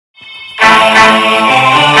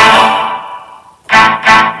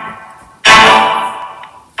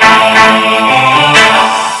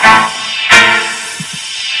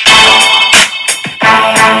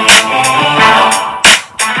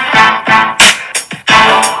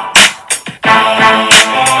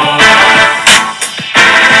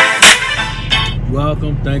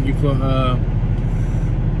Thank you for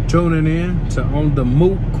tuning in to On The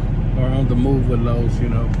Mook or On The Move with Los. You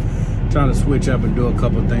know, trying to switch up and do a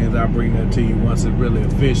couple things. I'll bring that to you once it's really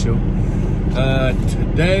official.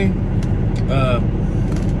 Today,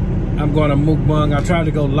 I'm going to mukbang. I tried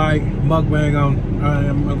to go light mukbang on.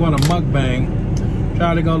 I'm going to mukbang.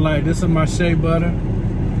 Try to go light. This is my shea butter,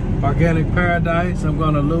 Organic Paradise. I'm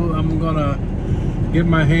gonna get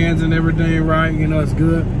my hands and everything right. You know, it's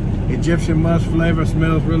good. Egyptian musk flavor,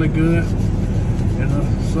 smells really good. You know,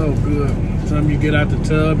 so good. Something you get out the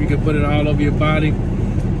tub, you can put it all over your body.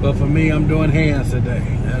 But for me, I'm doing hands today.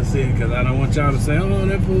 That's it, because I don't want y'all to say, oh,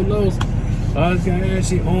 that food lows. Oh, it's got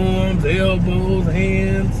ashy arms, elbows,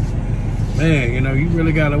 hands. Man, you know, you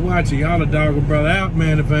really got to watch it. Y'all a dog a brother out,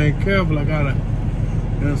 man. If I ain't careful, I got to, you know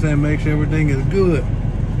what I'm saying, make sure everything is good.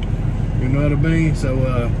 You know what I mean?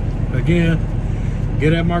 So, again,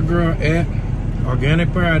 get at my girl at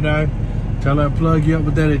Organic Paradise. Tell her to plug you up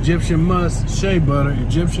with that Egyptian musk shea butter.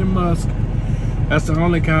 Egyptian musk. That's the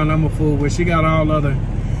only kind I'm a fool with. She got all other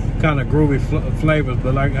kind of groovy flavors,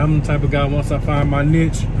 but like I'm the type of guy, once I find my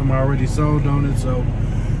niche, I'm already sold on it. So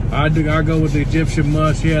I go with the Egyptian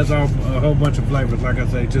musk. She has a whole bunch of flavors. Like I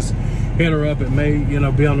say, just hit her up. It may, you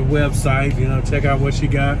know, be on the website. You know, check out what she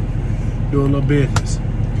got. Do a little business.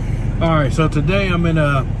 All right. So today I'm in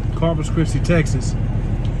Corpus Christi, Texas.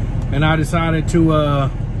 And I decided to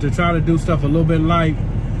try to do stuff a little bit light.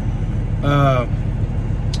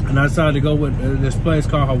 And I decided to go with this place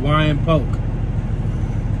called Hawaiian Poke.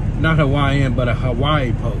 Not Hawaiian, but a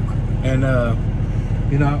Hawaii Poke. And,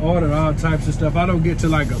 you know, I ordered all types of stuff. I don't get to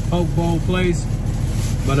like a poke bowl place.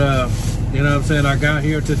 But, you know what I'm saying? I got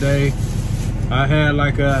here today. I had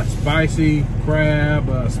like a spicy crab,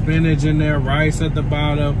 spinach in there, rice at the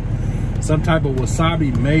bottom. Some type of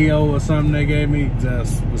wasabi mayo or something they gave me.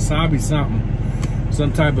 Wasabi something.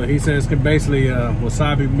 Some type of, he says, basically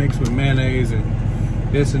wasabi mixed with mayonnaise and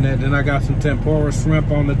this and that. Then I got some tempura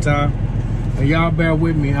shrimp on the top. And y'all bear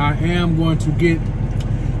with me. I am going to get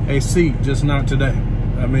a seat, just not today.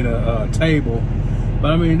 I mean a table.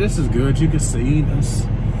 But I mean, this is good. You can see it's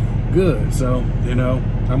good. So, you know,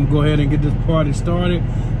 I'm gonna go ahead and get this party started.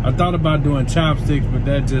 I thought about doing chopsticks, but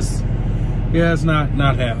that just, yeah, it's not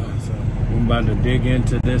happening. So I'm about to dig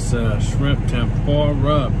into this shrimp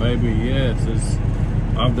tempura, baby. Yes, it's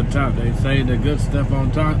off the top. They say the good stuff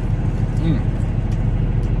on top.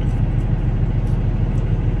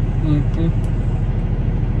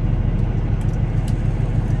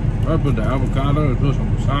 I put the avocado, put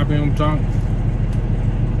some wasabi on top.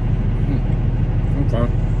 Okay.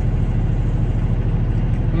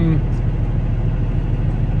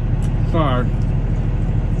 Sorry.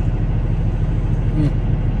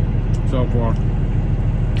 So far,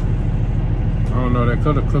 I don't know, they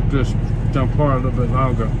could have cooked this tempura a little bit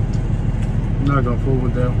longer. I'm not gonna fool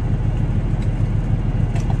with them.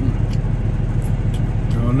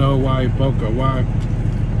 I don't know why he poked or why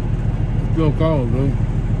it's still cold, dude.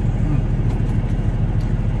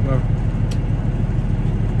 Well,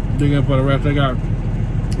 dig in for the rest. They got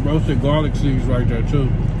roasted garlic seeds right there too.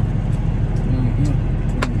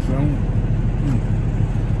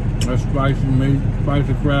 That's spicy meat,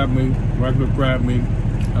 spicy crab meat, regular crab meat,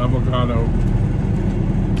 avocado.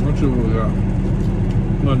 Let's see what we got.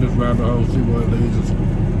 Let this rabbit hole, see what it leads us.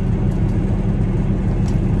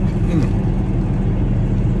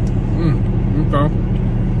 Okay.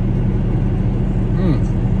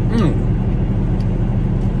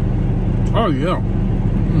 Oh yeah.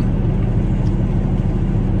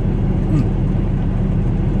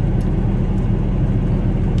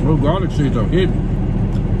 Those garlic seeds are hidden.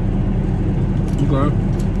 Okay.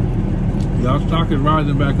 Y'all stock is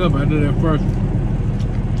rising back up after that first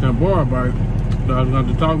tempura bite. So I was going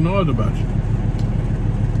to talk noise about you.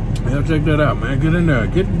 Yeah, check that out, man. Get in there.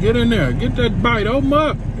 Get in there. Get that bite. Open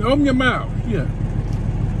up. Open your mouth. Yeah.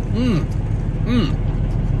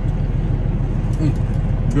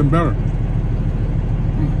 Getting better.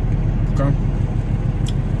 Okay.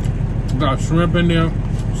 Got shrimp in there,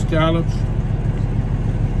 scallops, a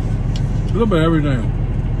little bit of everything.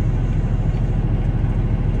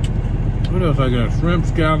 What else I got? Shrimp,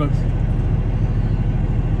 scallops,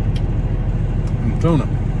 and tuna.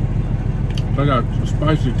 So I got some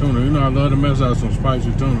spicy tuna. You know I love to mess out some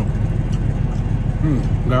spicy tuna.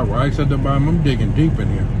 Got rice at the bottom. I'm digging deep in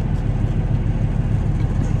here.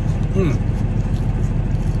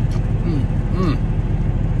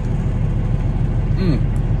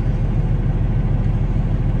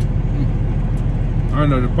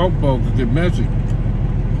 poke bowl could get messy.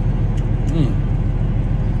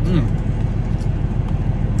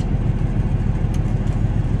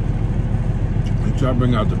 Make sure I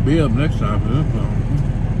bring out the bib next time for this one.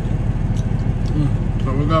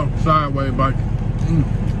 So we go sideways, bike.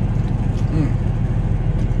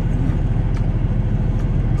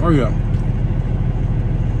 Oh yeah.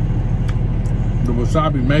 The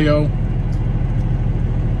wasabi mayo.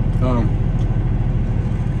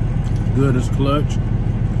 Good as clutch.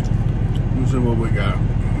 Let's see what we got.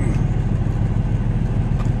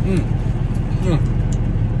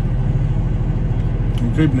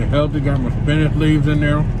 I'm keeping it healthy. Got my spinach leaves in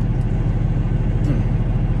there.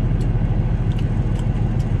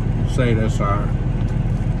 Say that side.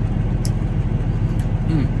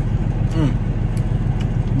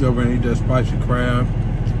 Go over and eat that spicy crab.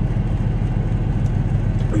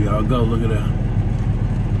 There y'all go. Look at that.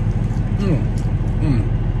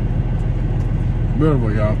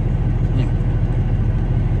 Beautiful, y'all.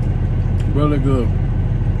 Really good.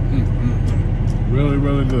 Really,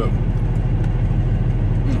 really good.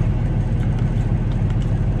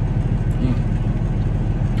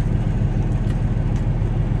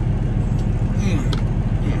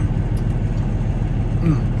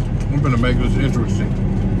 I'm gonna make this interesting.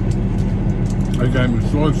 They gave me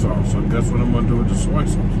soy sauce, so guess what I'm gonna do with the soy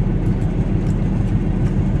sauce?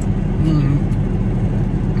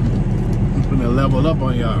 I'm gonna level up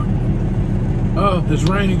on y'all. Oh, it's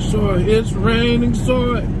raining soy. It's raining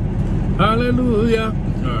soy. Hallelujah.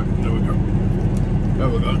 Alright, there we go. There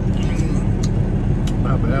we go.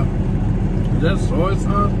 Not bad. Is that soy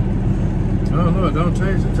sauce? I don't know, it don't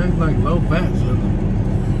taste. It tastes like low fat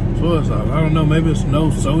soy sauce. I don't know, maybe it's no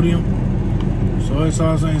sodium. Soy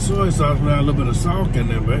sauce ain't soy sauce without a little bit of salt in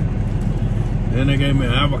there, babe. Then they gave me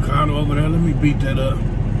an avocado over there. Let me beat that up.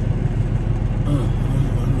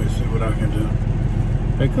 Let me see what I can do.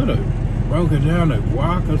 They could have broke it down to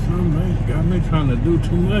guac or something. They got me trying to do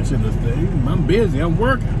too much in this thing. I'm busy. I'm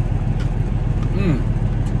working.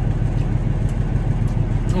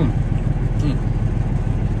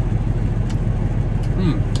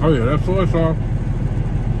 Oh yeah, that soy sauce.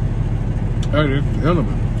 That is the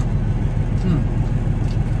element.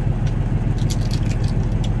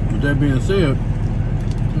 With that being said,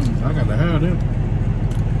 I got to have that.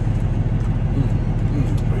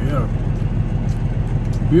 Yeah.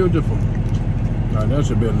 Beautiful. Now that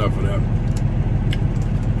should be enough of that.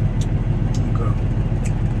 Okay.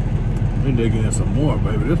 Then they getting some more,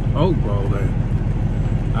 baby. This poke bowl there.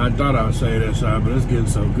 I thought I would say that side, but it's getting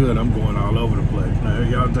so good, I'm going all over the place. Now,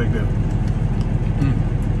 y'all take that.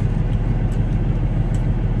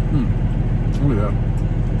 Oh, yeah.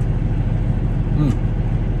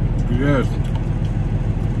 Yes.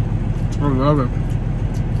 I love it.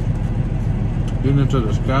 Getting into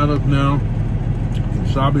the scallops now.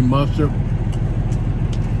 Wasabi mustard.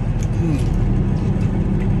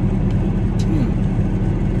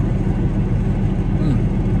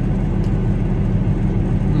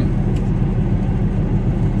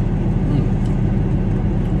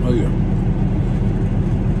 Oh yeah.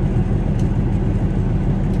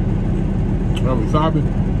 Wasabi.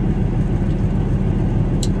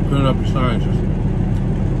 Turn up your sciences.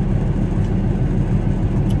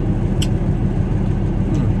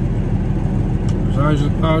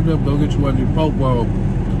 Sciences powered up. Go get you one of these poke bowls.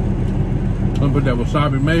 Gonna put that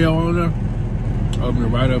wasabi mayo on there. Open it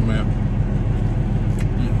right up, man.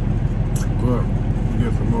 Good.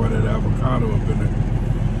 Get some more of that avocado up in there.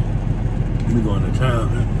 We going to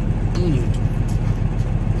town, man.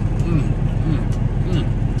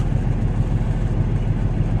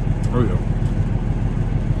 Oh yeah.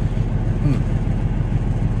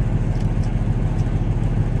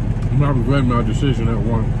 I'm not regretting my decision at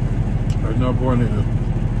one. There's no point in it.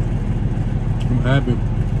 I'm happy.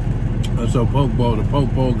 That's a poke bowl. The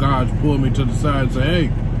poke bowl gods pulled me to the side and say, hey,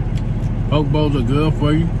 poke bowls are good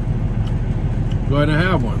for you. Go ahead and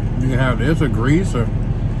have one. You can have this or grease or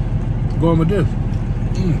go on with this.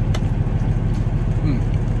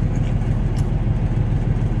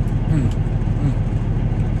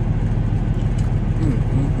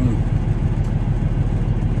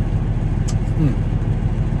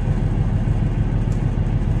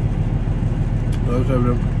 Those have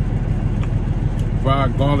them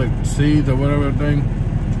fried garlic seeds or whatever thing.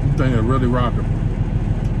 This thing is really rocking.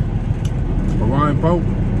 Hawaiian poke.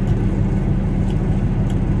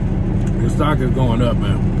 The stock is going up,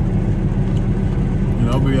 man. You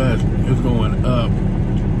know, BS, it's going up.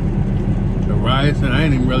 The rice, and I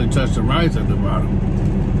ain't even really touched the rice at the bottom.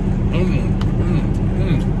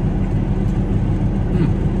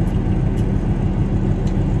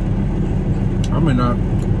 I may not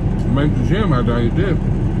make the gym after I eat this.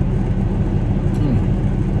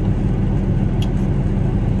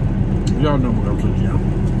 Y'all know I'm going to the gym.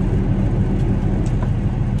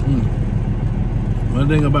 One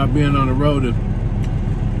thing about being on the road is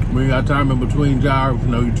when you got time in between jobs, you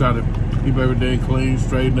know, you try to keep everything clean,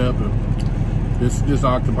 straighten up, and just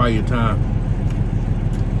occupy your time.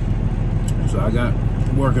 So I got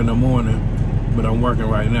work in the morning, but I'm working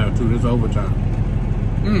right now too. This overtime.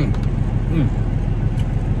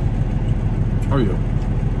 Oh yeah.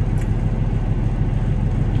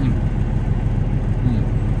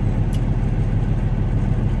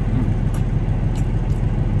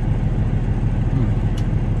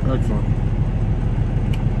 Excellent.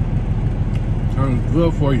 It's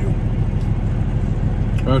good for you.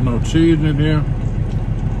 There's no cheese in there.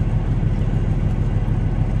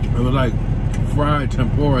 It was like fried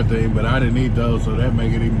tempura thing, but I didn't eat those, so that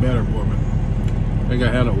make it even better for me. I think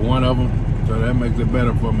I had one of them, so that makes it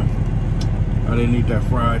better for me. I didn't eat that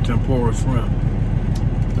fried tempura shrimp.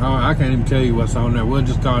 Oh, I can't even tell you what's on there. We'll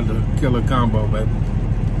just call it the killer combo, baby.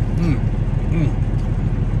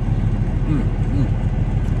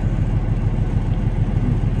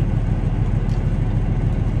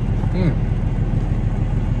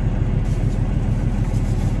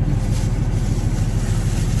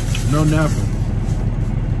 No napping.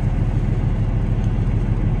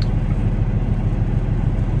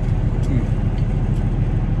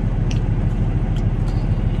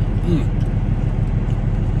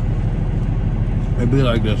 It be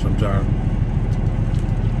like this sometimes.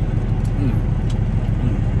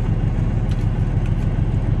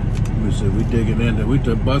 Let me see, we digging in there. We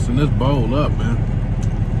just busting this bowl up, man.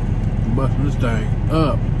 Busting this thing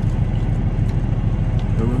up.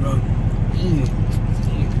 Here we go.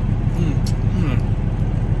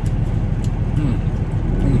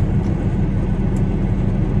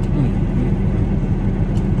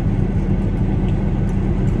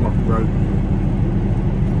 Right.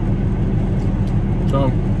 So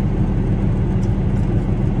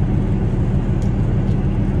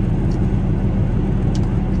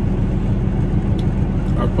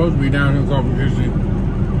I'm supposed to be down here in Corpus Christi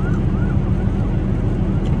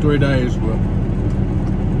 3 days, but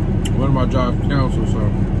one of my jobs canceled, so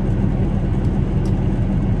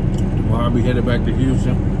well, I'll be headed back to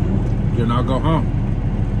Houston, then I'll go home.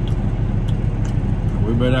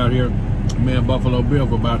 We've been out here, me and Buffalo Bill,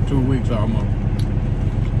 for about 2 weeks almost.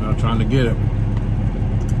 I'm trying to get it.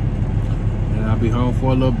 And I'll be home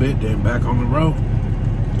for a little bit, then back on the road.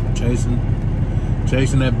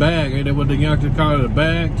 Chasing that bag. Ain't that what the youngsters call it, a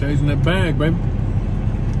bag? Chasing that bag, baby.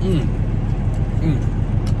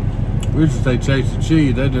 We used to say chase the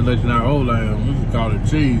cheese. That just lets you know how old I am. We used to call it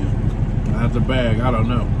cheese. That's a bag. I don't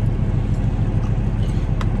know.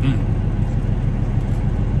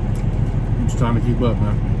 I'm just trying to keep up,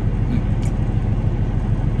 man.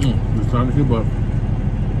 Just trying to keep up.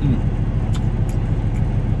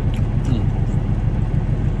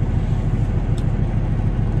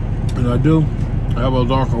 And I do have a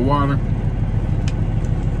darker water,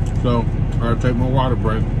 so I gotta take my water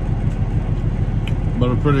break.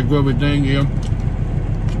 But a pretty good thing here.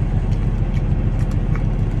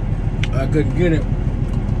 I couldn't get it.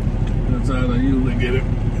 That's how I usually get it.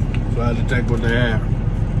 So I had to take what they have.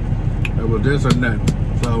 It was this and that.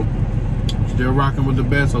 So still rocking with the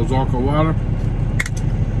best Ozarka water.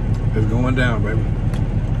 It's going down, baby.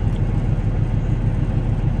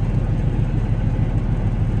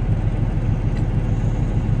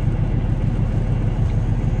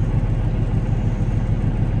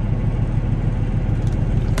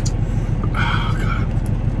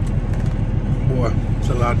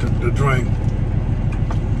 To drink.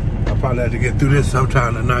 I'll probably have to get through this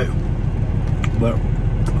sometime tonight. But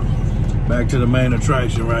back to the main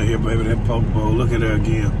attraction right here, baby. That poke bowl. Look at it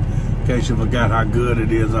again. In case you forgot how good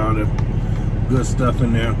it is, all the good stuff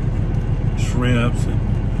in there. Shrimps.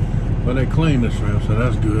 Well, they clean the shrimp, so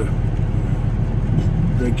that's good.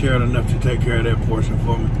 They cared enough to take care of that portion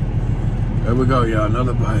for me. There we go, y'all.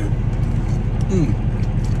 Another bite.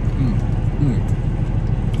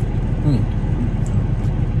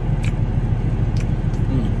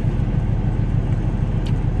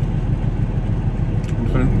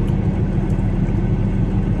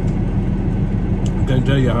 Can't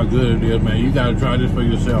tell you how good it is, man. You gotta try this for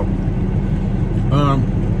yourself.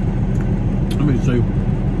 Let me see.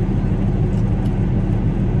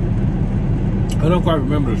 I don't quite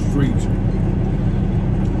remember the streets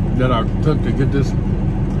that I took to get this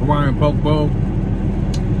Hawaiian poke bowl,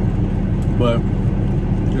 but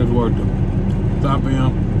it's worth it. Stop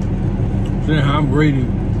in. See how I'm greedy.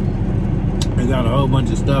 It got a whole bunch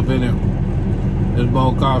of stuff in it. This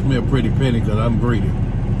bowl cost me a pretty penny because I'm greedy.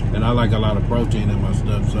 And I like a lot of protein in my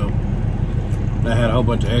stuff, so that had a whole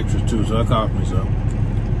bunch of extras too, so it cost me some.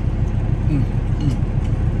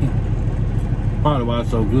 Probably why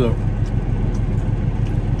it's so good.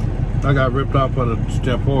 I got ripped off for the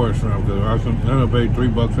step horse shrimp because I only paid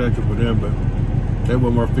 $3 extra for them, but they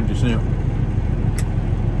weren't worth 50 cents.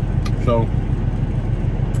 So,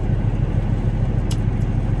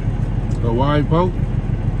 the wide poke,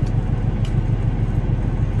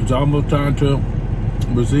 it's almost time to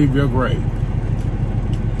receive your grade.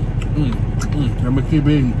 I'm gonna keep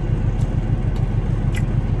eating.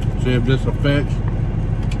 See if this affects.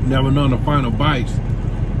 Never know, the final bites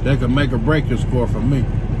that can make or break your score for me.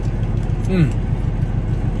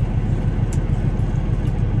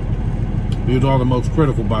 These are the most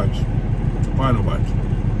critical bites, the final bites.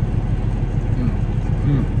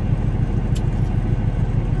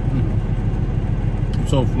 It's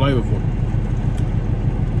so flavorful.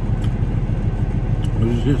 I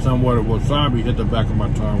just hit somewhere the wasabi hit the back of my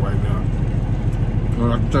tongue right now.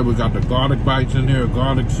 Like I said, we got the garlic bites in here,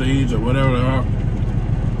 garlic seeds or whatever they are.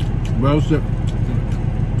 Roasted.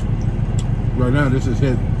 Right now, this is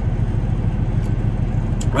hitting.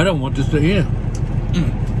 I don't want this to end.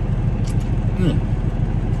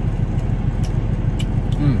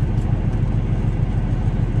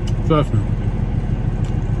 Trust me.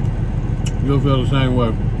 You'll feel the same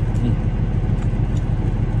way.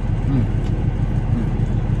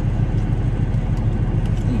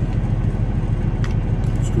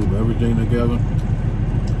 Scoop everything together.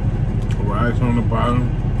 Rice on the bottom.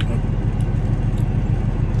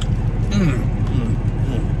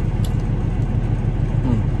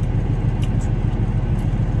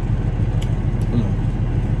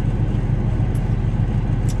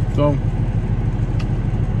 So,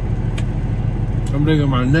 I'm thinking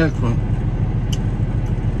my next one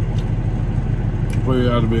probably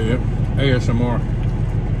ought to be ASMR.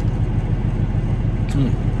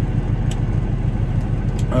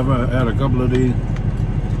 I've had a couple of these.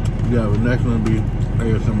 Yeah, the next one will be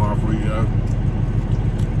ASMR for you guys.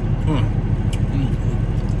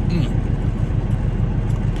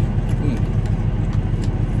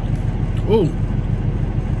 Oh.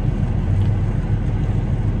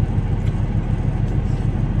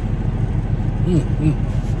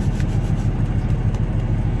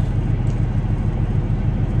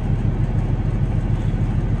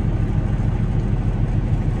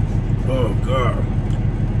 Oh God.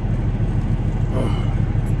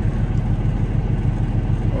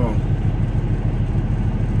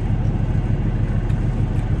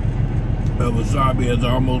 That wasabi has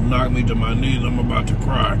almost knocked me to my knees. I'm about to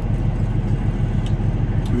cry.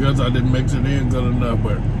 Because I didn't mix it in good enough,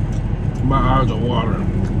 but my eyes are watering.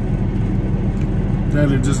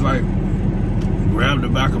 Then it just like grabbed the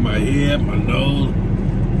back of my head, my nose.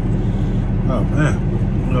 Oh man.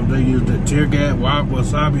 I don't know if they used the tear gas,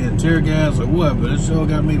 wasabi and tear gas or what, but it sure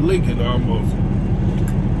got me leaking almost.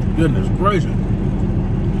 Goodness gracious.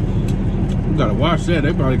 You gotta watch that.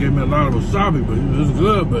 They probably gave me a lot of wasabi, but it was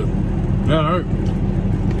good, but that hurt.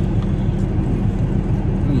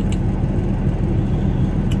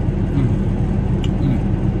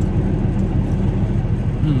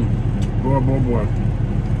 Boy.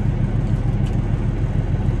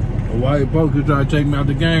 Why you folks are trying to take me out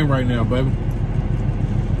the game right now, baby?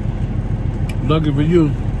 Lucky for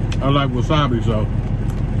you, I like wasabi, so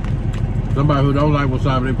somebody who don't like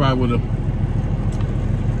wasabi, they probably would have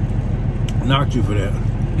knocked you for that.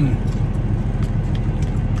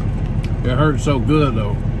 It hurts so good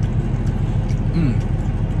though.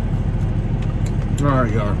 All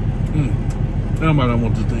right, y'all. Nobody don't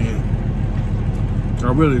want this to end.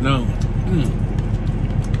 I really don't.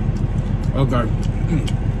 Okay.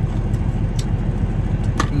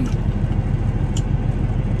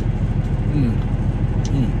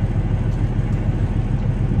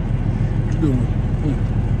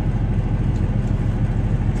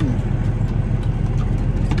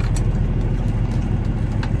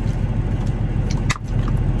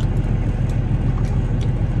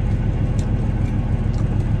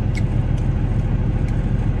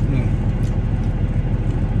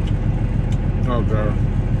 Okay.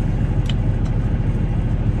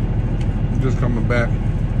 Just coming back.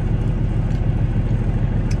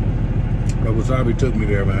 But wasabi took me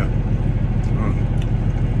there, man.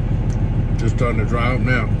 Just starting to dry up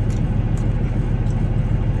now.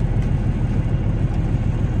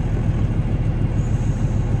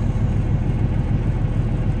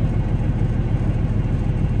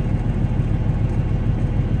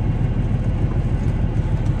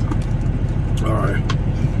 All right.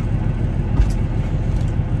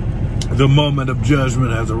 The moment of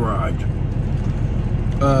judgment has arrived.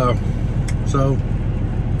 So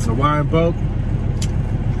the wine poke,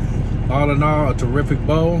 all in all, a terrific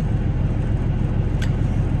bowl.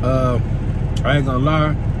 I ain't gonna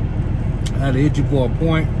lie, I had to hit you for a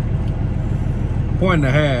point and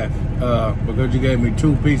a half, because you gave me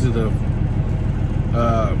 2 pieces of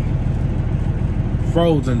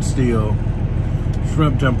frozen steel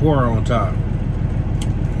shrimp tempura on top.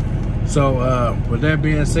 So with that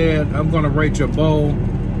being said, I'm gonna rate your bowl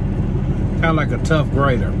kind of like a tough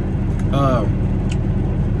grader.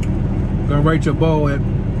 Gonna rate your bowl at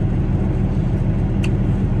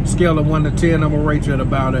scale of 1 to 10. I'm gonna rate you at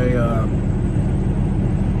about a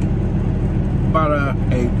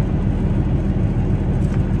 8,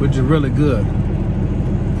 which is really good.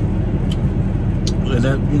 And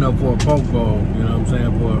that, you know, for a poke bowl, you know what I'm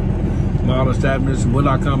saying, for small establishments. Will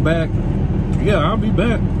I come back? Yeah, I'll be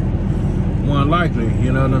back. More than likely,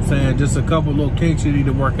 you know what I'm saying? Just a couple little kinks you need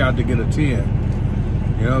to work out to get a 10.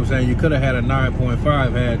 You know what I'm saying? You could have had a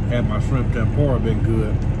 9.5 had my shrimp tempura been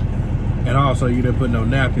good. And also, you didn't put no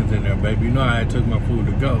napkins in there, baby. You know I had took my food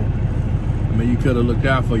to go. I mean, you could have looked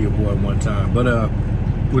out for your boy one time. But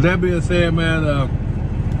with that being said, man,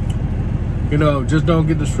 you know, just don't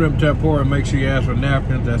get the shrimp tempura. Make sure you ask for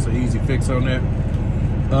napkins. That's an easy fix on that.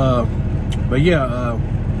 But yeah,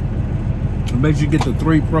 make sure you get the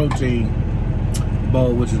 3 protein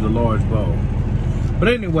bowl, which is the large bowl. But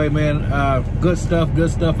anyway, man, good stuff.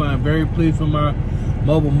 I'm very pleased with my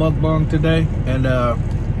mobile mukbang today. And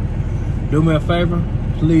do me a favor,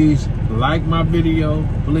 please like my video.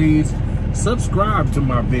 Please subscribe to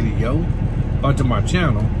my video or to my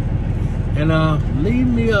channel. And leave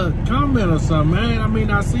me a comment or something, man. I mean,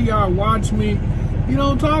 I see y'all watch me. You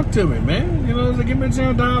don't talk to me, man. You know, so give me a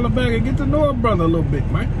chance to holler back and get to know a brother a little bit,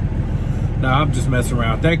 man. Nah, I'm just messing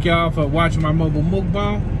around. Thank y'all for watching my mobile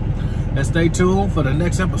mukbang. And stay tuned for the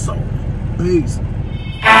next episode. Peace.